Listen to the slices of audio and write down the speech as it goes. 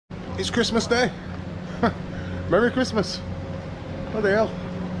It's Christmas Day. Merry Christmas. What the hell?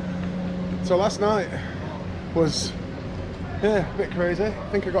 So last night was, yeah, a bit crazy. I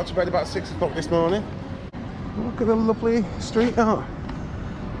think I got to bed about 6 o'clock this morning. Look at the lovely street art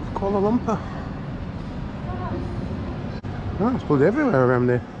of Kuala Lumpur. Oh, it's bloody everywhere around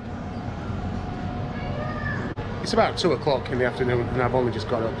here. It's about 2 o'clock in the afternoon and I've only just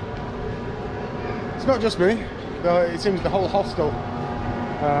got up. It's not just me, though. It seems the whole hostel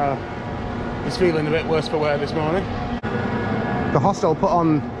is feeling a bit worse for wear this morning. The hostel put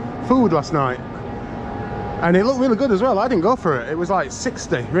on food last night and it looked really good as well. I didn't go for it. It was like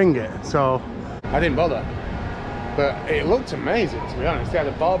 60 ringgit, so I didn't bother. But it looked amazing, to be honest. They had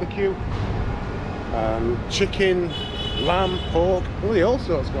a barbecue, chicken, lamb, pork, really all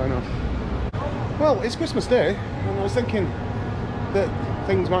sorts going on. Well, it's Christmas Day and I was thinking that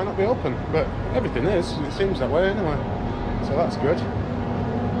things might not be open, but everything is. It seems that way anyway, so that's good.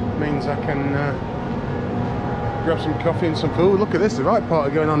 Means I can grab some coffee and some food. Look at this, the right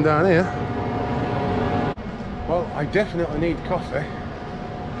party going on down here. Well, I definitely need coffee.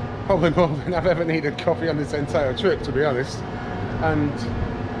 Probably more than I've ever needed coffee on this entire trip, to be honest. And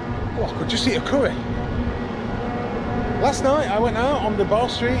oh, I could just eat a curry. Last night I went out on the bar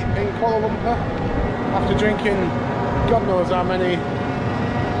street in Kuala Lumpur after drinking God knows how many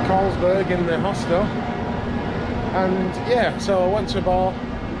Carlsberg in the hostel. And yeah, so I went to a bar,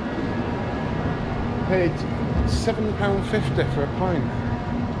 paid £7.50 for a pint,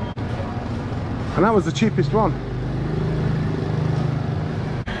 and that was the cheapest one.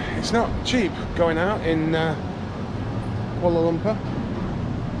 It's not cheap going out in Kuala Lumpur.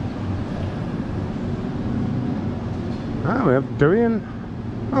 Ah, we have durian.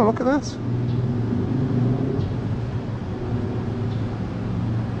 Oh, look at this.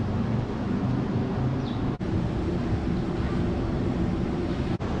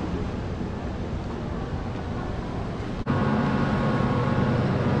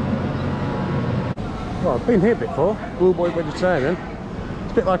 Well, I've been here before, Blue Boy Vegetarian.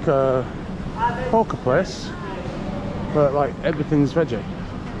 It's a bit like a poker place, but like everything's veggie.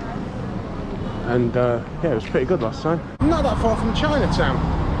 And yeah, it was pretty good last time. Not that far from Chinatown,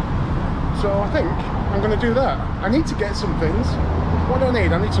 so I think I'm going to do that. I need to get some things. What do I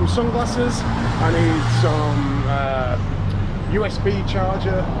need? I need some sunglasses, I need some USB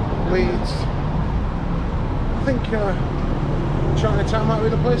charger leads. I think Chinatown might be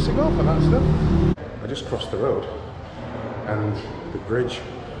the place to go for that stuff. I just crossed the road and the bridge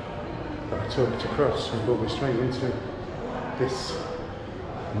that I took to cross and brought me straight into this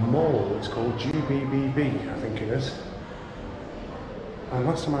mall. It's called GBBB, I think it is. And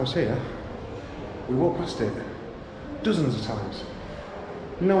last time I was here, we walked past it dozens of times.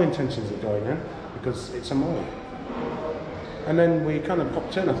 No intentions of going in because it's a mall. And then we kind of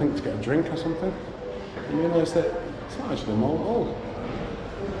popped in, I think, to get a drink or something, and realised that it's not actually a mall at all.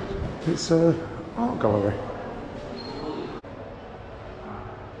 It's a art gallery.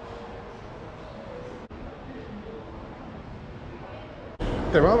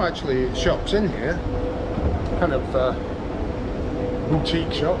 There are actually shops in here, kind of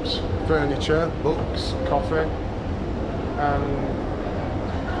boutique shops, furniture, books, coffee.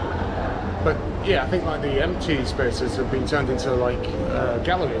 But yeah, I think like the empty spaces have been turned into like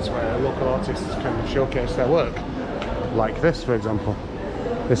galleries where local artists can showcase their work. Like this, for example.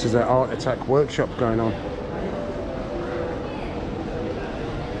 This is an art attack workshop going on.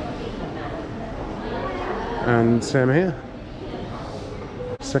 And same here.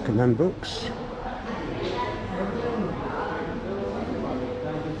 Second-hand books.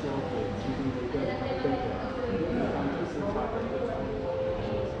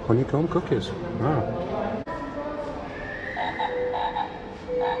 Honeycomb cookies. Wow.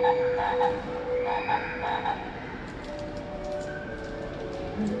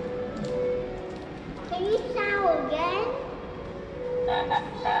 Can you shower again? Can I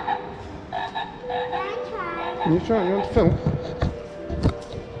try? Can you try? You want to film?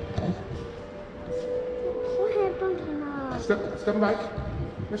 What happened to her? Step back.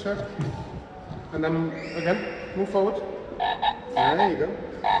 This way. And then again. Move forward. There you go.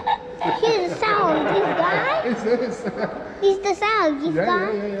 He's the sound gift guy? It's this. He's the sound gift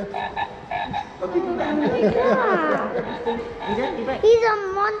guy? Yeah. Oh my God. He's a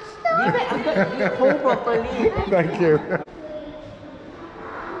monster? Hold properly. Thank you.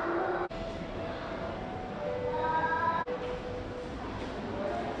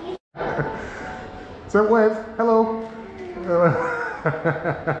 So wave. Hello.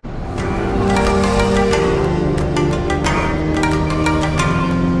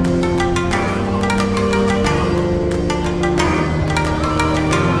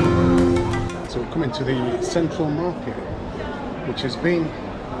 coming to the Central Market, which has been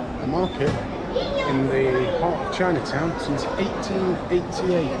a market in the heart of Chinatown since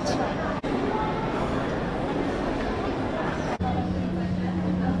 1888.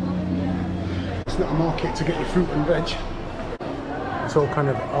 It's not a market to get your fruit and veg. It's all kind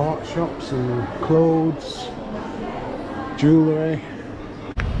of art shops and clothes, jewellery.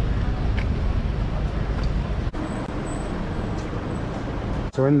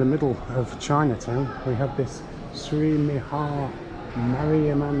 So in the middle of Chinatown we have this Sri Mihar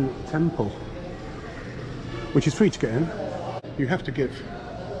Mariamman temple, which is free to get in. You have to give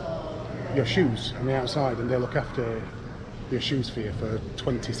your shoes on the outside and they look after your shoes for you for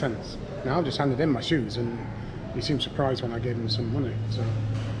 20 cents. Now I've just handed in my shoes and he seemed surprised when I gave him some money. So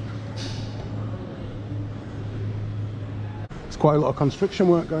there's quite a lot of construction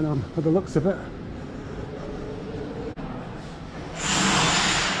work going on by the looks of it.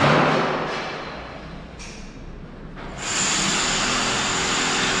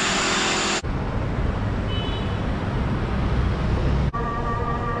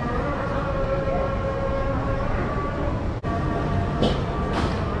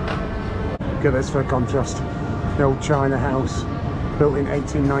 Look at this for contrast. The old China house, built in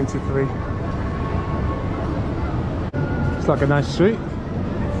 1893. It's like a nice street.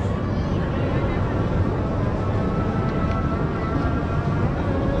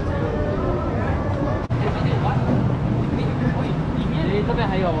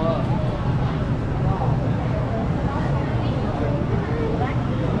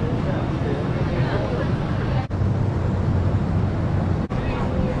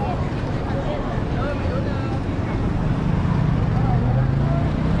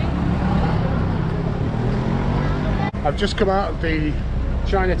 I've just come out of the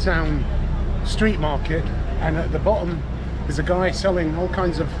Chinatown street market, and at the bottom there's a guy selling all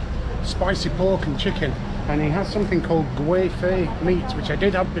kinds of spicy pork and chicken, and he has something called gui fei meat, which I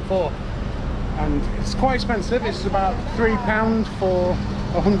did have before, and it's quite expensive. It's about £3 for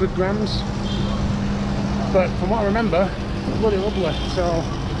 100 grams, but from what I remember, bloody lovely. So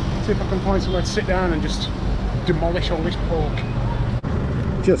see if I can find somewhere to sit down and just demolish all this pork.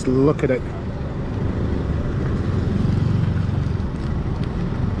 Just look at it.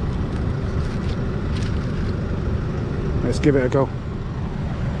 Let's give it a go.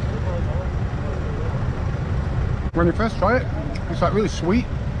 When you first try it, it's like really sweet,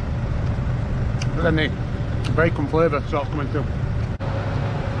 but then the bacon flavour starts coming through.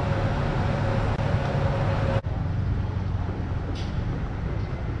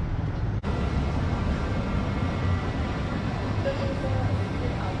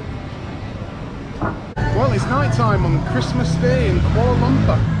 Well, it's night time on Christmas Day in Kuala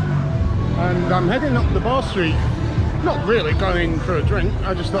Lumpur, and I'm heading up the bar street. Not really going for a drink,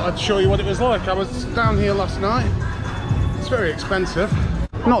 I just thought I'd show you what it was like. I was down here last night. It's very expensive.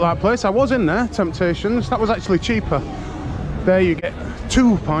 Not that place, I was in there, Temptations. That was actually cheaper. There you get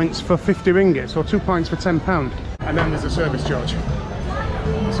 2 pints for 50 ringgit, so 2 pints for £10. And then there's a service charge.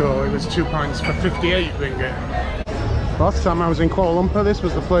 So it was 2 pints for 58 ringgit. Last time I was in Kuala Lumpur, this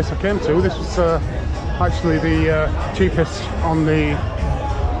was the place I came to. This was actually the cheapest on the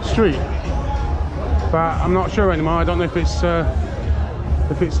street. But I'm not sure anymore. I don't know if it's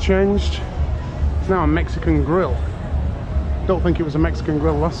changed. It's now a Mexican grill. Don't think it was a Mexican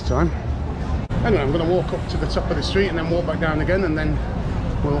grill last time. Anyway, I'm going to walk up to the top of the street and then walk back down again, and then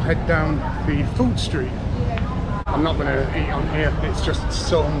we'll head down the food street. I'm not going to eat on here. It's just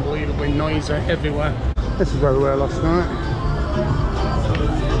so unbelievably noisy everywhere. This is where we were last night.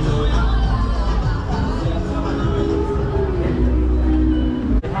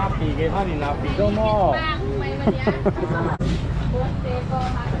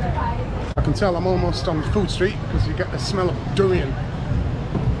 I can tell I'm almost on Food Street because you get the smell of durian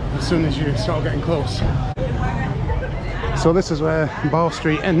as soon as you start getting close. So this is where Bar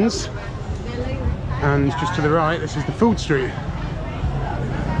Street ends, and just to the right this is the Food Street,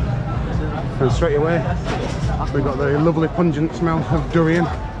 and straight away we've got the lovely pungent smell of durian.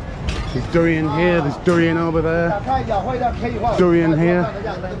 There's durian here, there's durian over there, durian here.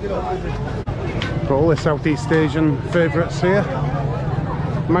 Got all the Southeast Asian favourites here.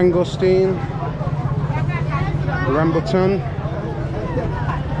 Mangosteen, rambutan,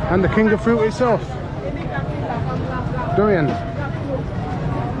 and the king of fruit itself, durian.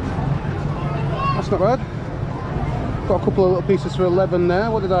 That's not bad. Got a couple of little pieces for 11 there.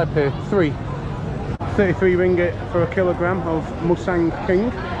 What did I pay? 33 ringgit for a kilogram of Musang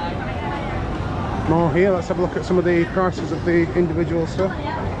King. More here. Let's have a look at some of the prices of the individual stuff.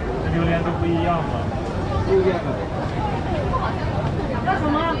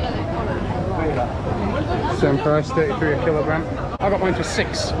 Same price, 33 a kilogram. I got mine for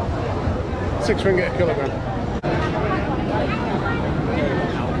 6 ringgit a kilogram.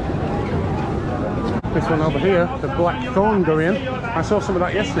 This one over here, the black thorn durian, I saw some of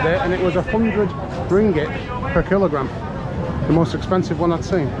that yesterday and it was 100 ringgit per kilogram. The most expensive one I'd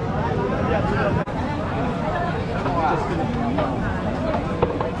seen.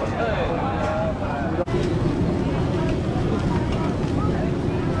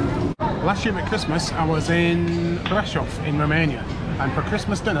 Last year at Christmas I was in Brasov in Romania, and for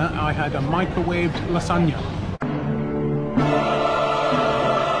Christmas dinner I had a microwaved lasagna.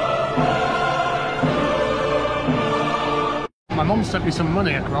 My mum sent me some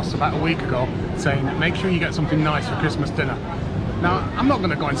money across about a week ago saying make sure you get something nice for Christmas dinner. Now I'm not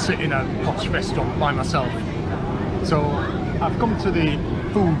going to go and sit in a posh restaurant by myself, so I've come to the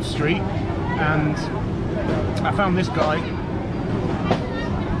food street and I found this guy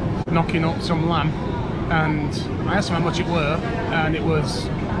knocking up some lamb, and I asked him how much it were and it was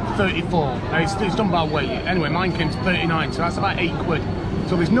 34. It's done by weight. Anyway, mine came to 39, so that's about 8 quid.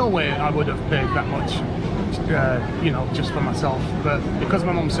 So there's no way I would have paid that much, you know, just for myself. But because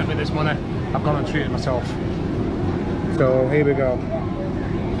my mum sent me this money, I've gone and treated myself. So here we go.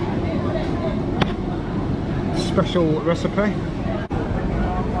 Special recipe.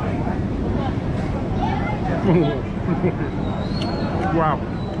 Wow.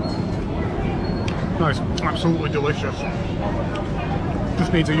 That is absolutely delicious.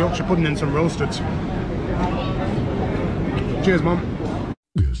 Just needs a Yorkshire pudding and some roasted. Cheers, Mum.